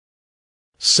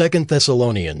2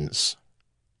 Thessalonians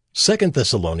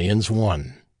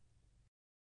 1.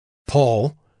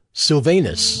 Paul,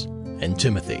 Silvanus, and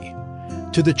Timothy,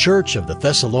 to the church of the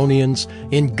Thessalonians,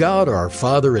 in God our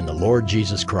Father and the Lord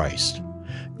Jesus Christ.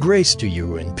 Grace to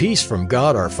you and peace from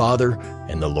God our Father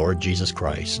and the Lord Jesus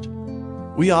Christ.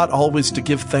 We ought always to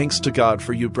give thanks to God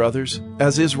for you, brothers,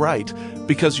 as is right,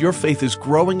 because your faith is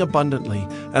growing abundantly,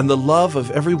 and the love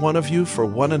of every one of you for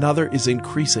one another is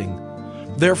increasing.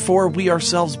 Therefore, we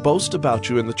ourselves boast about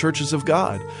you in the churches of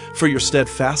God, for your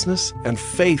steadfastness and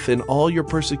faith in all your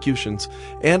persecutions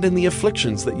and in the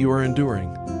afflictions that you are enduring.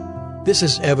 This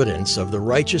is evidence of the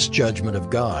righteous judgment of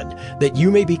God, that you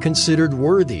may be considered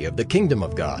worthy of the kingdom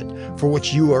of God, for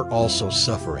which you are also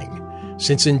suffering.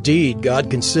 Since indeed God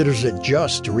considers it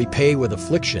just to repay with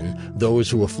affliction those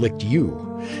who afflict you,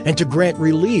 and to grant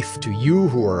relief to you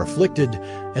who are afflicted,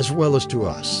 as well as to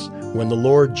us, when the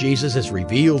Lord Jesus is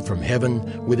revealed from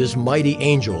heaven with his mighty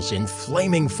angels in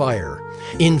flaming fire,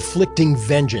 inflicting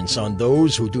vengeance on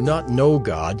those who do not know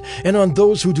God and on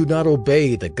those who do not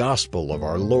obey the gospel of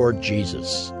our Lord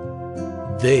Jesus.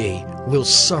 They will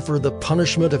suffer the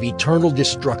punishment of eternal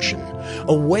destruction,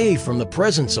 away from the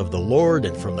presence of the Lord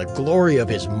and from the glory of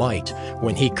his might,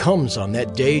 when he comes on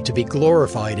that day to be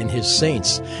glorified in his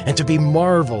saints and to be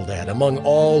marveled at among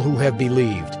all who have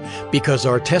believed, because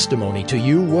our testimony to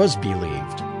you was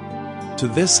believed. To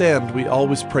this end we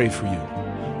always pray for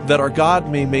you, that our God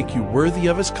may make you worthy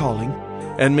of his calling,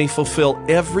 and may fulfill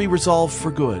every resolve for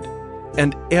good,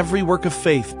 and every work of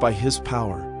faith by his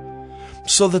power,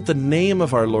 so that the name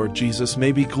of our Lord Jesus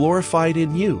may be glorified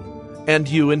in you, and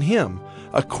you in him,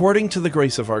 according to the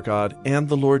grace of our God and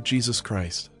the Lord Jesus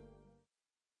Christ.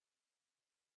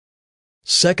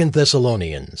 2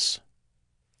 Thessalonians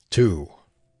 2.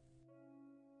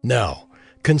 Now,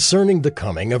 concerning the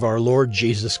coming of our Lord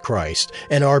Jesus Christ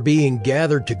and our being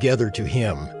gathered together to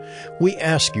him, we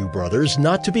ask you, brothers,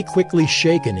 not to be quickly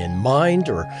shaken in mind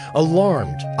or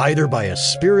alarmed, either by a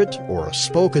spirit or a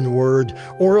spoken word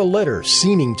or a letter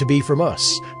seeming to be from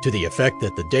us, to the effect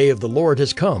that the day of the Lord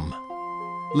has come.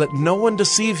 Let no one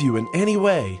deceive you in any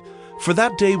way, for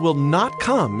that day will not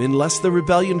come unless the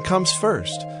rebellion comes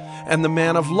first, and the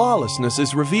man of lawlessness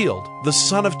is revealed, the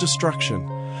son of destruction,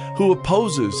 who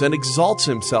opposes and exalts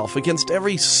himself against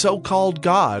every so-called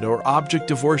God or object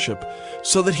of worship,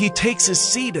 so that he takes his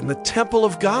seat in the temple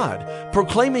of God,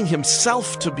 proclaiming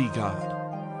himself to be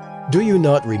God. Do you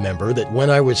not remember that when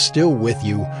I was still with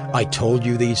you, I told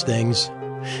you these things?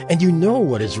 And you know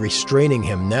what is restraining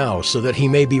him now, so that he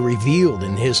may be revealed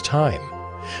in his time.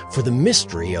 For the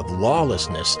mystery of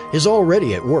lawlessness is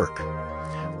already at work.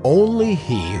 Only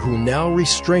he who now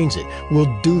restrains it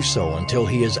will do so until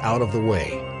he is out of the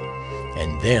way.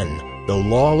 And then the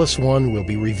lawless one will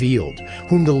be revealed,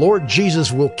 whom the Lord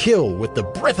Jesus will kill with the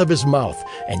breath of his mouth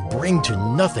and bring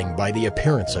to nothing by the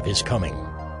appearance of his coming.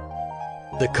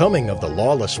 The coming of the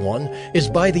lawless one is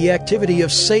by the activity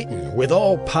of Satan, with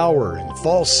all power and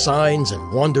false signs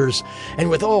and wonders, and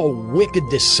with all wicked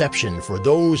deception for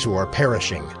those who are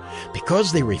perishing,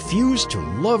 because they refuse to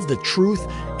love the truth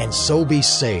and so be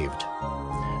saved.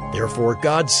 Therefore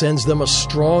God sends them a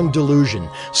strong delusion,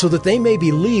 so that they may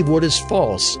believe what is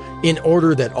false, in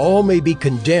order that all may be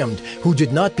condemned who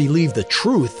did not believe the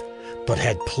truth, but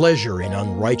had pleasure in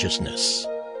unrighteousness.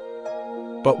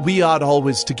 But we ought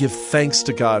always to give thanks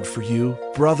to God for you,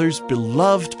 brothers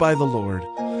beloved by the Lord,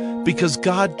 because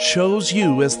God chose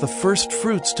you as the first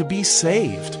fruits to be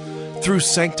saved, through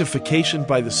sanctification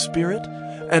by the Spirit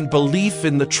and belief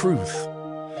in the truth.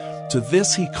 To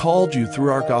this he called you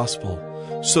through our gospel,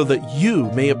 so that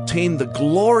you may obtain the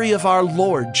glory of our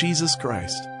Lord Jesus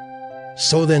Christ.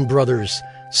 So then, brothers,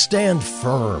 stand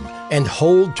firm and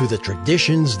hold to the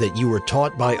traditions that you were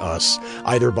taught by us,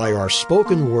 either by our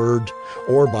spoken word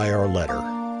or by our letter.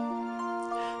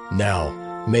 Now,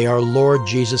 may our Lord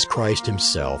Jesus Christ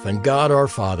himself and God our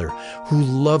Father, who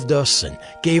loved us and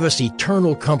gave us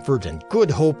eternal comfort and good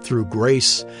hope through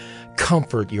grace,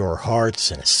 comfort your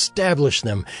hearts and establish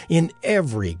them in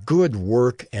every good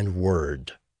work and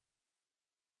word.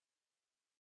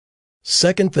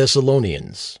 2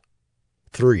 Thessalonians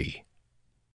 3.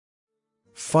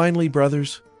 Finally,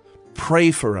 brothers,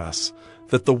 pray for us,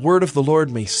 that the word of the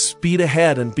Lord may speed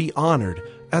ahead and be honored,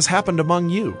 as happened among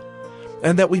you,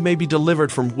 and that we may be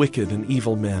delivered from wicked and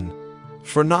evil men.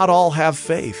 For not all have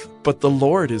faith, but the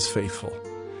Lord is faithful.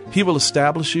 He will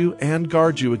establish you and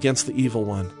guard you against the evil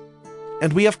one.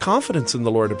 And we have confidence in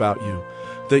the Lord about you,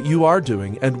 that you are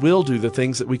doing and will do the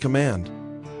things that we command.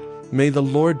 May the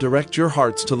Lord direct your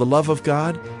hearts to the love of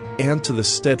God and to the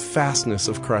steadfastness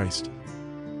of Christ.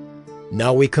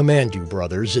 Now we command you,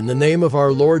 brothers, in the name of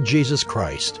our Lord Jesus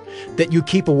Christ, that you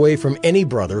keep away from any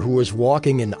brother who is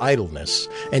walking in idleness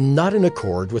and not in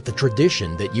accord with the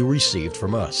tradition that you received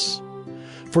from us.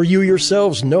 For you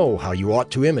yourselves know how you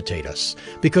ought to imitate us,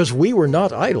 because we were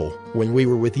not idle when we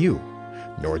were with you,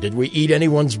 nor did we eat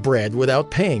anyone's bread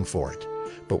without paying for it.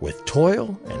 But with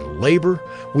toil and labor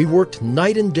we worked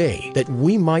night and day, that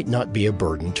we might not be a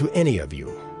burden to any of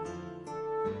you.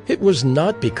 It was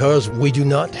not because we do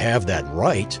not have that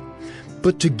right,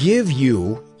 but to give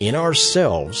you, in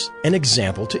ourselves, an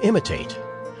example to imitate.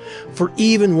 For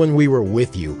even when we were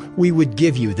with you, we would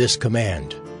give you this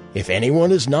command: if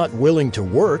anyone is not willing to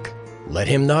work, let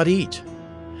him not eat.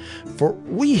 For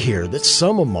we hear that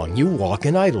some among you walk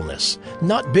in idleness,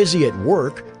 not busy at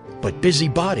work, but busy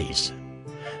bodies.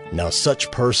 Now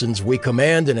such persons we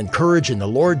command and encourage in the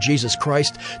Lord Jesus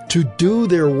Christ to do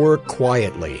their work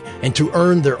quietly and to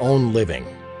earn their own living.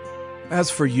 As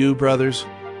for you, brothers,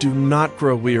 do not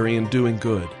grow weary in doing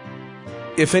good.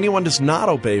 If anyone does not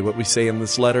obey what we say in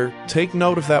this letter, take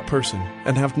note of that person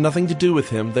and have nothing to do with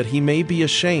him, that he may be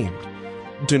ashamed.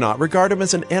 Do not regard him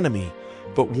as an enemy,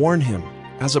 but warn him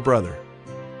as a brother.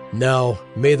 Now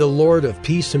may the Lord of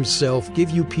peace himself give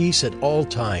you peace at all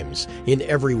times, in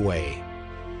every way.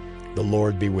 The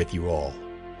Lord be with you all.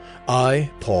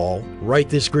 I, Paul, write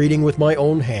this greeting with my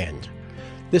own hand.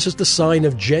 This is the sign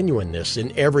of genuineness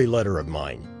in every letter of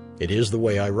mine. It is the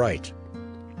way I write.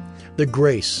 The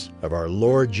grace of our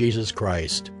Lord Jesus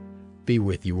Christ be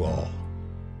with you all.